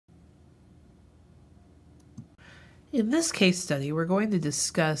In this case study, we're going to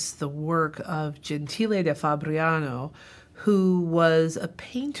discuss the work of Gentile da Fabriano, who was a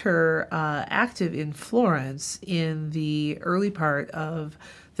painter active in Florence in the early part of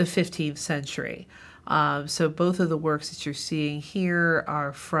the 15th century. So both of the works that you're seeing here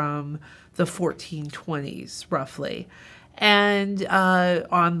are from the 1420s, roughly. And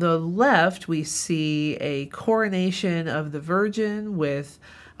on the left, we see a coronation of the Virgin with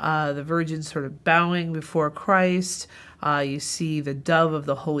the Virgin sort of bowing before Christ. You see the dove of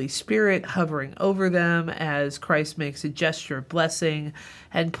the Holy Spirit hovering over them as Christ makes a gesture of blessing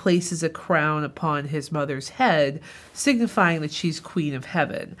and places a crown upon his mother's head, signifying that she's Queen of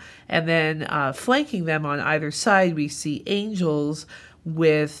Heaven. And then flanking them on either side, we see angels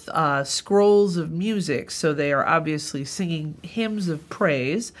with scrolls of music. So they are obviously singing hymns of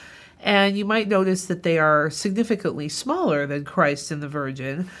praise. And you might notice that they are significantly smaller than Christ and the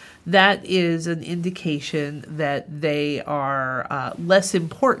Virgin. That is an indication that they are less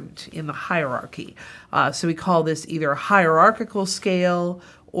important in the hierarchy. So we call this either hierarchical scale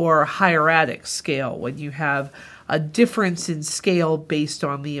or hieratic scale, when you have a difference in scale based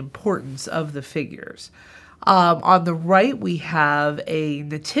on the importance of the figures. On the right, we have a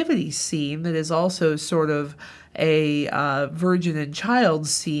nativity scene that is also sort of a Virgin and Child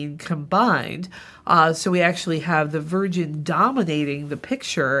scene combined. So we actually have the Virgin dominating the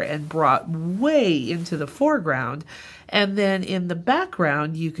picture and brought way into the foreground. And then in the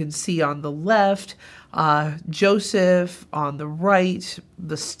background, you can see on the left, Joseph, on the right,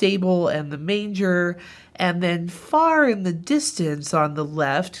 the stable and the manger, and then far in the distance on the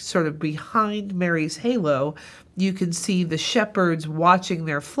left, sort of behind Mary's halo, you can see the shepherds watching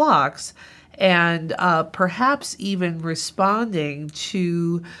their flocks and perhaps even responding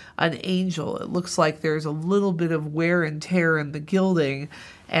to an angel. It looks like there's a little bit of wear and tear in the gilding,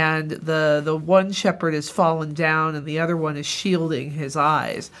 and the one shepherd has fallen down and the other one is shielding his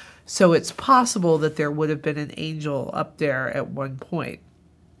eyes. So it's possible that there would have been an angel up there at one point.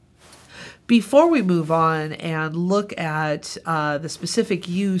 Before we move on and look at the specific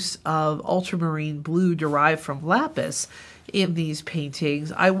use of ultramarine blue derived from lapis in these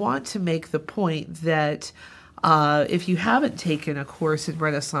paintings, I want to make the point that if you haven't taken a course in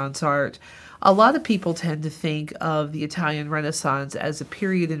Renaissance art, a lot of people tend to think of the Italian Renaissance as a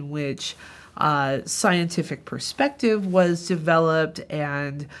period in which scientific perspective was developed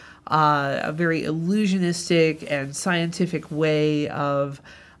and a very illusionistic and scientific way of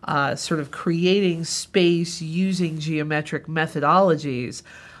sort of creating space using geometric methodologies.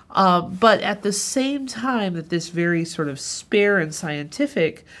 But at the same time that this very sort of spare and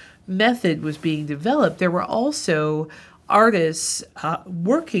scientific method was being developed, there were also artists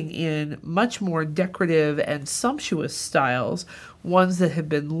working in much more decorative and sumptuous styles, ones that have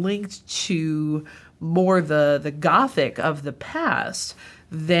been linked to more the Gothic of the past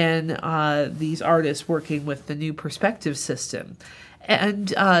than these artists working with the new perspective system.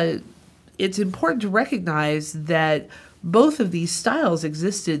 And it's important to recognize that both of these styles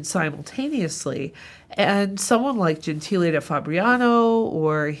existed simultaneously, and someone like Gentile da Fabriano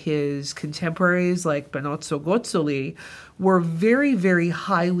or his contemporaries like Benozzo Gozzoli were very, very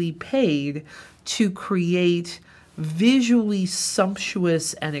highly paid to create visually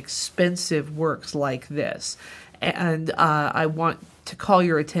sumptuous and expensive works like this. And I want to call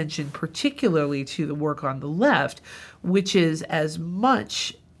your attention particularly to the work on the left, which is as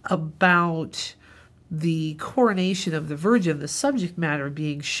much about the coronation of the Virgin, the subject matter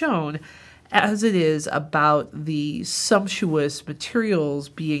being shown, as it is about the sumptuous materials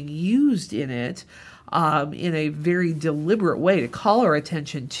being used in it in a very deliberate way to call our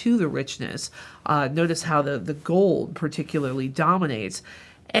attention to the richness. Notice how the gold particularly dominates.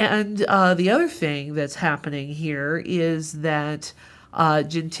 And the other thing that's happening here is that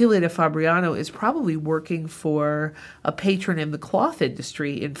Gentile da Fabriano is probably working for a patron in the cloth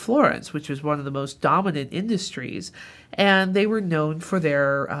industry in Florence, which was one of the most dominant industries, and they were known for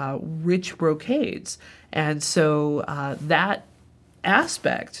their rich brocades. And so that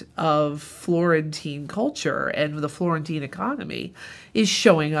aspect of Florentine culture and the Florentine economy is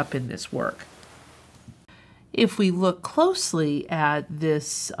showing up in this work. If we look closely at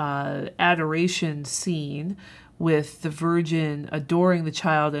this adoration scene with the Virgin adoring the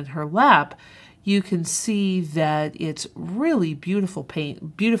child in her lap, you can see that it's really beautifully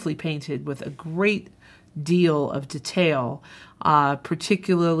painted with a great deal of detail,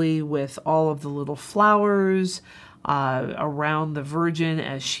 particularly with all of the little flowers around the Virgin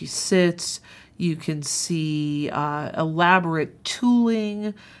as she sits. You can see elaborate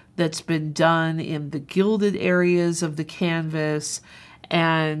tooling that's been done in the gilded areas of the canvas,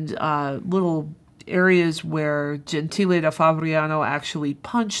 and little areas where Gentile da Fabriano actually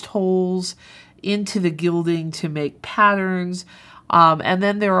punched holes into the gilding to make patterns. And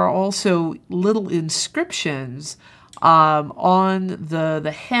then there are also little inscriptions on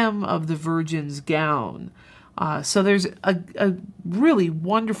the hem of the Virgin's gown. So there's a really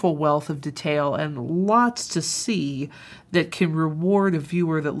wonderful wealth of detail and lots to see that can reward a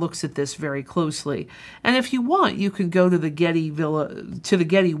viewer that looks at this very closely. And if you want, you can go to the Getty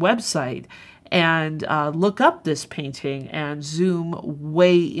website and look up this painting and zoom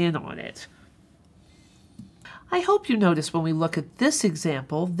way in on it. I hope you notice when we look at this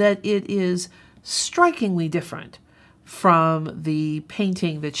example that it is strikingly different from the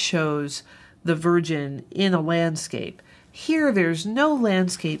painting that shows the Virgin in a landscape. Here, there's no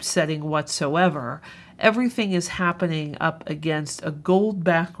landscape setting whatsoever. Everything is happening up against a gold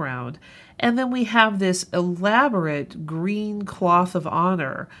background. And then we have this elaborate green cloth of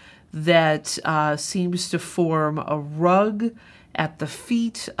honor that seems to form a rug at the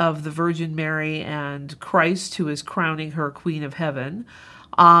feet of the Virgin Mary and Christ, who is crowning her Queen of Heaven,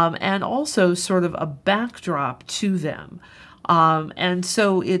 and also sort of a backdrop to them. And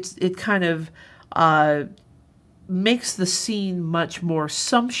so it kind of makes the scene much more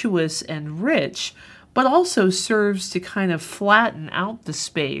sumptuous and rich, but also serves to kind of flatten out the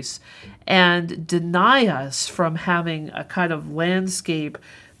space and deny us from having a kind of landscape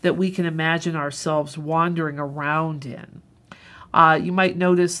that we can imagine ourselves wandering around in. You might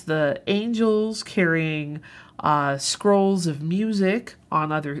notice the angels carrying scrolls of music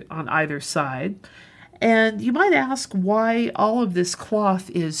on either side. And you might ask why all of this cloth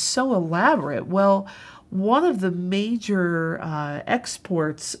is so elaborate. Well, one of the major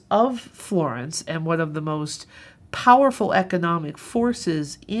exports of Florence and one of the most powerful economic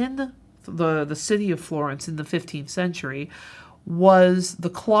forces in the city of Florence in the 15th century was the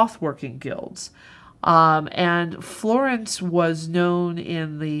clothworking guilds. And Florence was known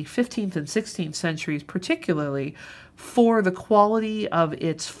in the 15th and 16th centuries particularly for the quality of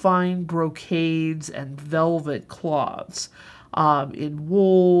its fine brocades and velvet cloths in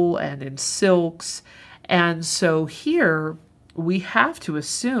wool and in silks. And so here we have to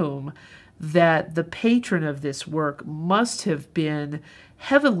assume that the patron of this work must have been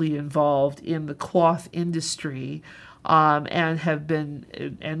heavily involved in the cloth industry and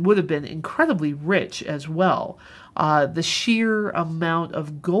would have been incredibly rich as well. The sheer amount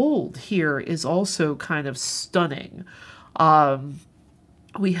of gold here is also kind of stunning.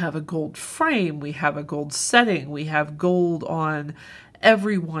 We have a gold frame, we have a gold setting, we have gold on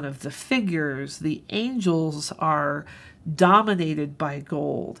every one of the figures. The angels are dominated by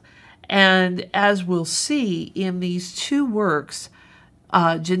gold. And as we'll see in these two works,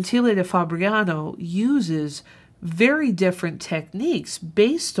 Gentile da Fabriano uses very different techniques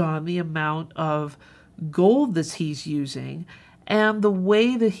based on the amount of gold that he's using and the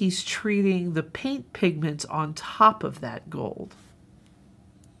way that he's treating the paint pigments on top of that gold.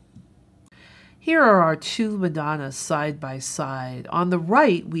 Here are our two Madonnas side by side. On the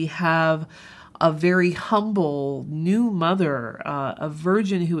right, we have a very humble new mother, a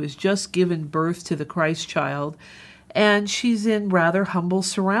virgin who has just given birth to the Christ child, and she's in rather humble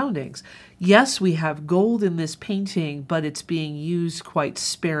surroundings. Yes, we have gold in this painting, but it's being used quite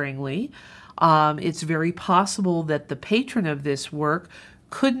sparingly. It's very possible that the patron of this work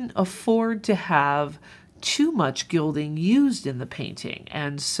couldn't afford to have too much gilding used in the painting,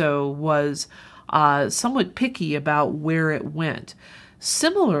 and so was somewhat picky about where it went.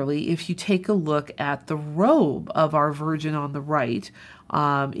 Similarly, if you take a look at the robe of our Virgin on the right,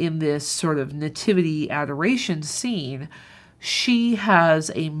 in this sort of nativity adoration scene, she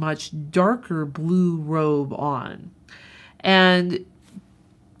has a much darker blue robe on. And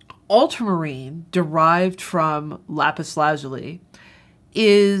ultramarine, derived from lapis lazuli,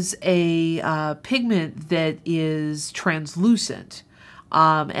 is a pigment that is translucent.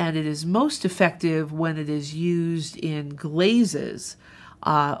 And it is most effective when it is used in glazes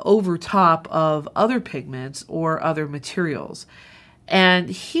over top of other pigments or other materials. And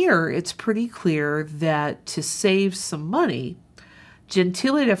here it's pretty clear that to save some money,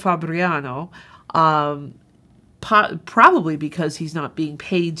 Gentile da Fabriano, probably because he's not being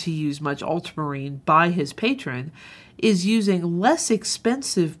paid to use much ultramarine by his patron, is using less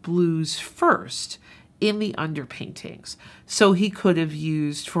expensive blues first in the underpaintings. So he could have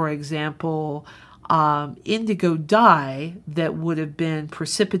used, for example, indigo dye that would have been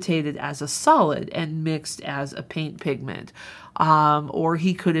precipitated as a solid and mixed as a paint pigment. Or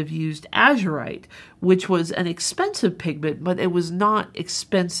he could have used azurite, which was an expensive pigment, but it was not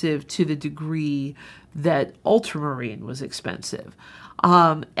expensive to the degree that ultramarine was expensive.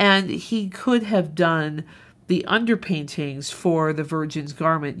 And he could have done the underpaintings for the Virgin's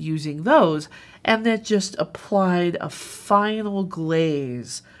garment using those, and then just applied a final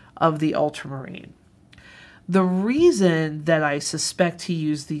glaze of the ultramarine. The reason that I suspect he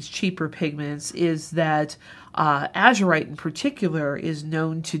used these cheaper pigments is that azurite in particular is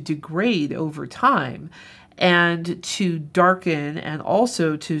known to degrade over time and to darken, and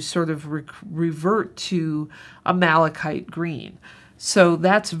also to sort of revert to a malachite green. So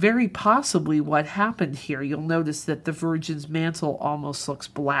that's very possibly what happened here. You'll notice that the Virgin's mantle almost looks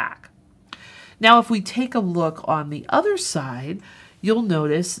black. Now, if we take a look on the other side, you'll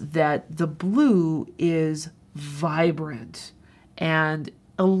notice that the blue is vibrant and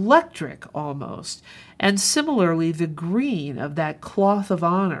electric almost. And similarly, the green of that cloth of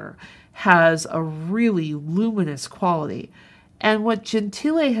honor has a really luminous quality. And what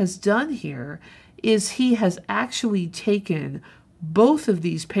Gentile has done here is he has actually taken both of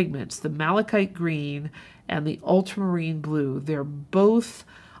these pigments, the malachite green and the ultramarine blue. They're both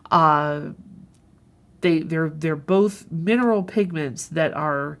they're both mineral pigments that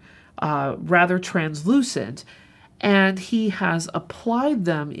are rather translucent, and he has applied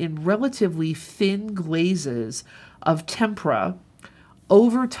them in relatively thin glazes of tempera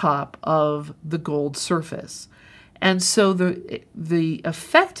over top of the gold surface. And so the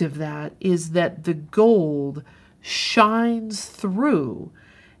effect of that is that the gold shines through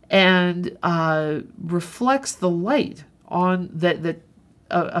and reflects the light on that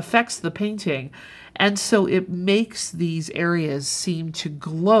affects the painting, and so it makes these areas seem to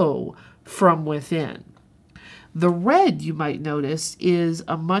glow from within. The red, you might notice, is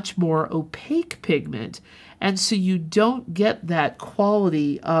a much more opaque pigment, and so you don't get that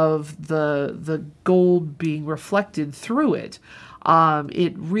quality of the gold being reflected through it.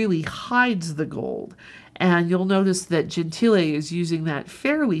 It really hides the gold. And you'll notice that Gentile is using that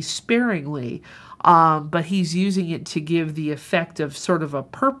fairly sparingly, but he's using it to give the effect of sort of a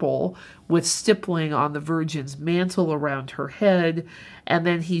purple with stippling on the Virgin's mantle around her head, and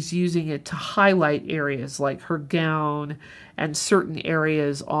then he's using it to highlight areas like her gown and certain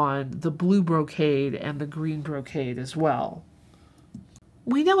areas on the blue brocade and the green brocade as well.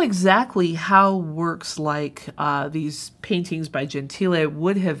 We know exactly how works like these paintings by Gentile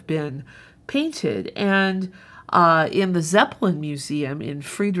would have been painted, and in the Zeppelin Museum in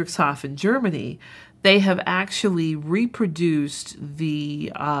Friedrichshafen, Germany, they have actually reproduced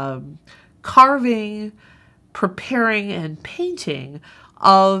the carving, preparing, and painting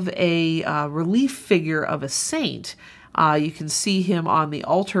of a relief figure of a saint. You can see him on the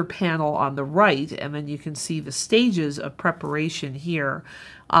altar panel on the right, and then you can see the stages of preparation here.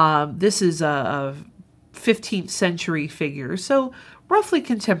 This is a 15th century figure, so roughly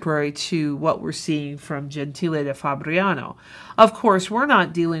contemporary to what we're seeing from Gentile da Fabriano. Of course, we're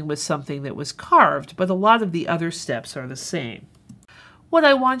not dealing with something that was carved, but a lot of the other steps are the same. What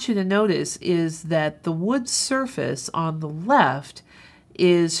I want you to notice is that the wood surface on the left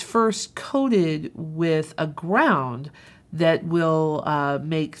is first coated with a ground that will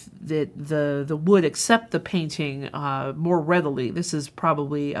make the wood accept the painting more readily. This is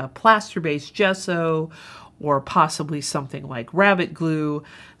probably a plaster-based gesso, or possibly something like rabbit glue,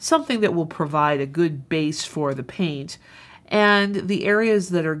 something that will provide a good base for the paint. And the areas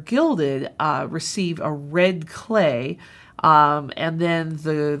that are gilded receive a red clay, and then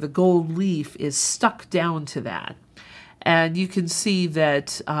the gold leaf is stuck down to that. And you can see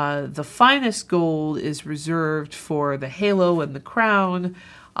that the finest gold is reserved for the halo and the crown.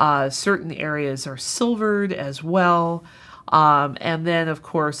 Certain areas are silvered as well. And then, of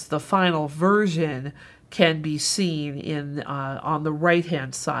course, the final version can be seen in on the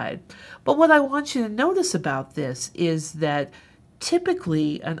right-hand side. But what I want you to notice about this is that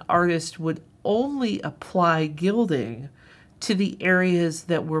typically an artist would only apply gilding to the areas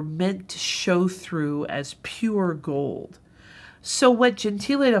that were meant to show through as pure gold. So what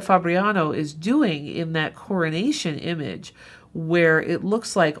Gentile da Fabriano is doing in that coronation image, where it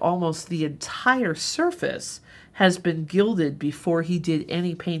looks like almost the entire surface has been gilded before he did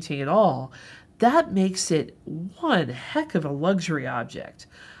any painting at all, that makes it one heck of a luxury object.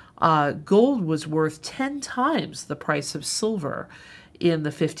 Gold was worth 10 times the price of silver in the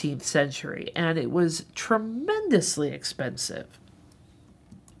 15th century, and it was tremendously expensive.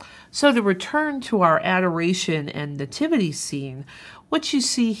 So to return to our adoration and nativity scene, what you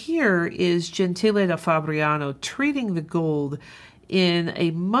see here is Gentile da Fabriano treating the gold in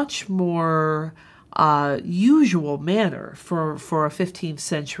a much more usual manner for a 15th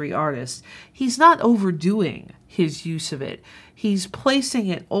century artist. He's not overdoing his use of it. He's placing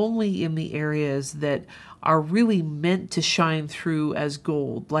it only in the areas that are really meant to shine through as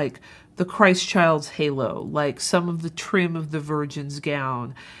gold, like the Christ child's halo, like some of the trim of the Virgin's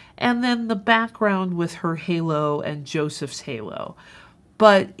gown, and then the background with her halo and Joseph's halo.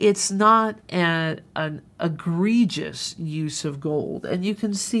 But it's not an egregious use of gold. And you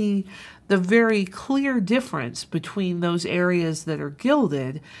can see the very clear difference between those areas that are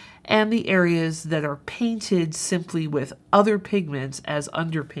gilded and the areas that are painted simply with other pigments as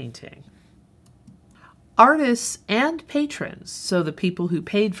underpainting. Artists and patrons, so the people who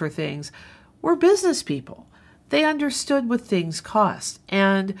paid for things, were business people. They understood what things cost.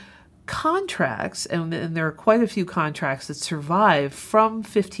 And contracts, and there are quite a few contracts that survive from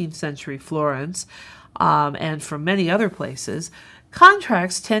 15th century Florence and from many other places,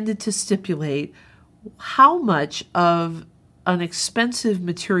 contracts tended to stipulate how much of an expensive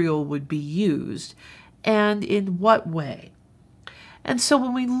material would be used and in what way. And so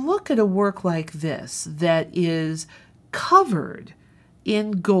when we look at a work like this that is covered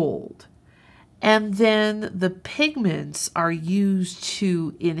in gold, and then the pigments are used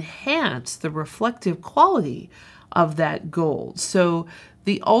to enhance the reflective quality of that gold. So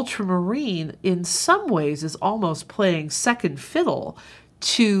the ultramarine in some ways is almost playing second fiddle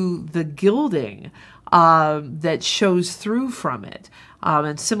to the gilding that shows through from it.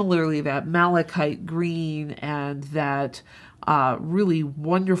 And similarly, that malachite green and that really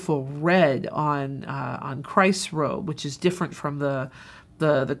wonderful red on Christ's robe, which is different from the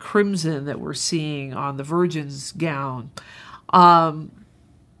crimson that we're seeing on the Virgin's gown.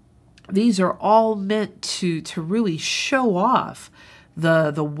 These are all meant to really show off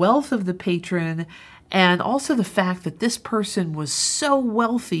the wealth of the patron, and also the fact that this person was so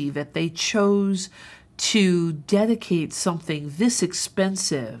wealthy that they chose to dedicate something this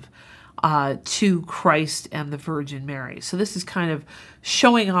expensive to Christ and the Virgin Mary. So this is kind of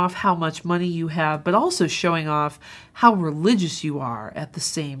showing off how much money you have, but also showing off how religious you are at the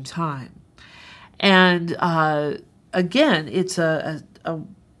same time. And again, it's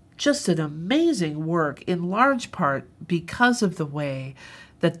just an amazing work, in large part because of the way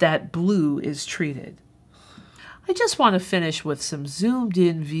that blue is treated. I just want to finish with some zoomed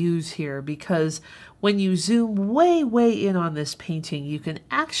in views here, because when you zoom way, way in on this painting, you can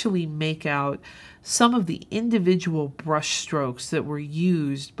actually make out some of the individual brush strokes that were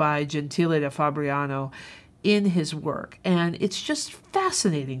used by Gentile da Fabriano in his work. And it's just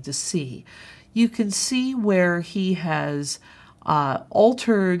fascinating to see. You can see where he has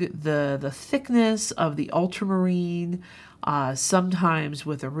altered the thickness of the ultramarine, sometimes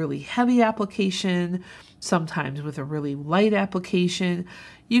with a really heavy application, sometimes with a really light application.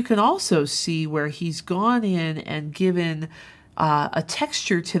 You can also see where he's gone in and given a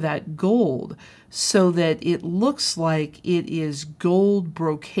texture to that gold so that it looks like it is gold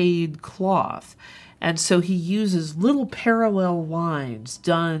brocade cloth. And so he uses little parallel lines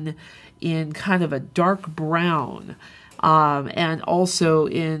done in kind of a dark brown and also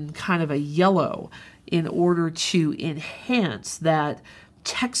in kind of a yellow in order to enhance that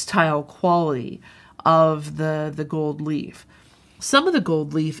textile quality of the gold leaf. Some of the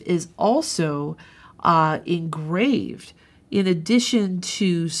gold leaf is also engraved in addition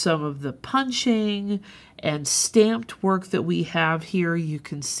to some of the punching and stamped work that we have here. You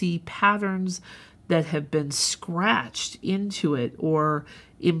can see patterns that have been scratched into it or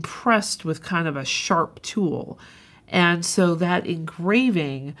impressed with kind of a sharp tool. And so that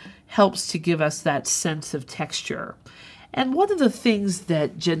engraving helps to give us that sense of texture. And one of the things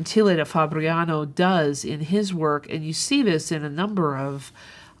that Gentile da Fabriano does in his work, and you see this in a number of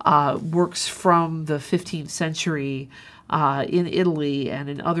works from the 15th century in Italy and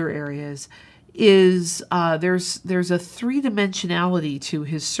in other areas, is there's a three-dimensionality to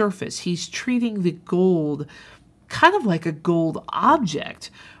his surface. He's treating the gold kind of like a gold object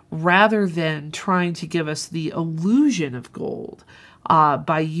rather than trying to give us the illusion of gold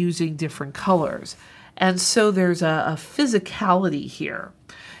by using different colors. And so there's a physicality here.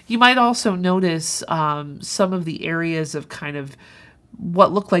 You might also notice some of the areas of kind of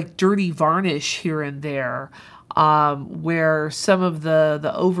what look like dirty varnish here and there, where some of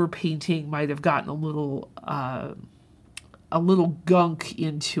the overpainting might have gotten a little gunk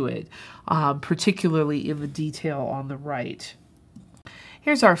into it, particularly in the detail on the right.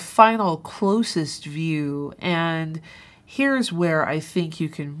 Here's our final closest view, and here's where I think you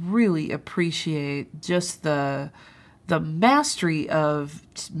can really appreciate just the mastery of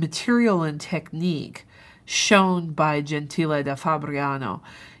material and technique shown by Gentile da Fabriano.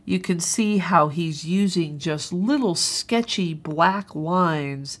 You can see how he's using just little sketchy black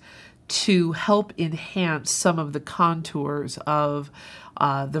lines to help enhance some of the contours of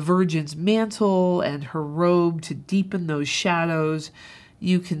the Virgin's mantle and her robe to deepen those shadows.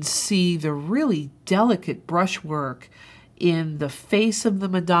 You can see the really delicate brushwork in the face of the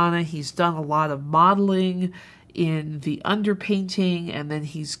Madonna. He's done a lot of modeling in the underpainting, and then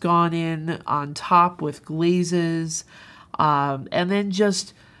he's gone in on top with glazes, and then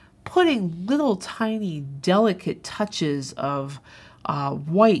just putting little tiny delicate touches of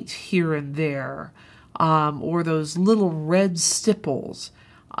white here and there, or those little red stipples.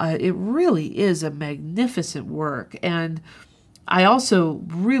 It really is a magnificent work. And I also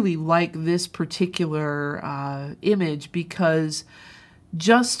really like this particular image because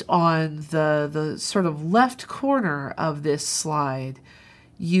just on the sort of left corner of this slide,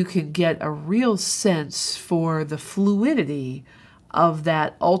 you can get a real sense for the fluidity of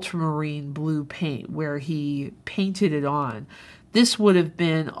that ultramarine blue paint where he painted it on. This would have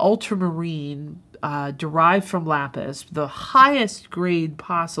been ultramarine derived from lapis, the highest grade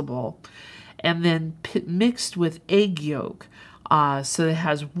possible, and then mixed with egg yolk. So it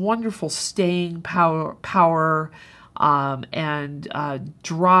has wonderful staying power and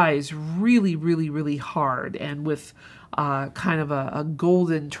dries really, really, really hard and with kind of a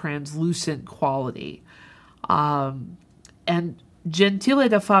golden translucent quality. And Gentile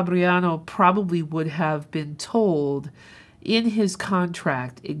da Fabriano probably would have been told in his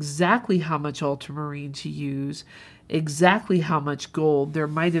contract exactly how much ultramarine to use, exactly how much gold. There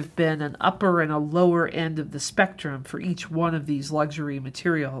might have been an upper and a lower end of the spectrum for each one of these luxury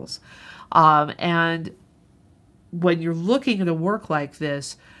materials. And when you're looking at a work like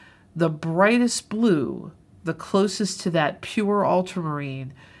this, the brightest blue, the closest to that pure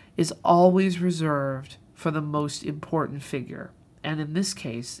ultramarine, is always reserved for the most important figure. And in this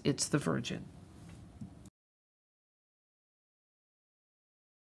case, it's the Virgin.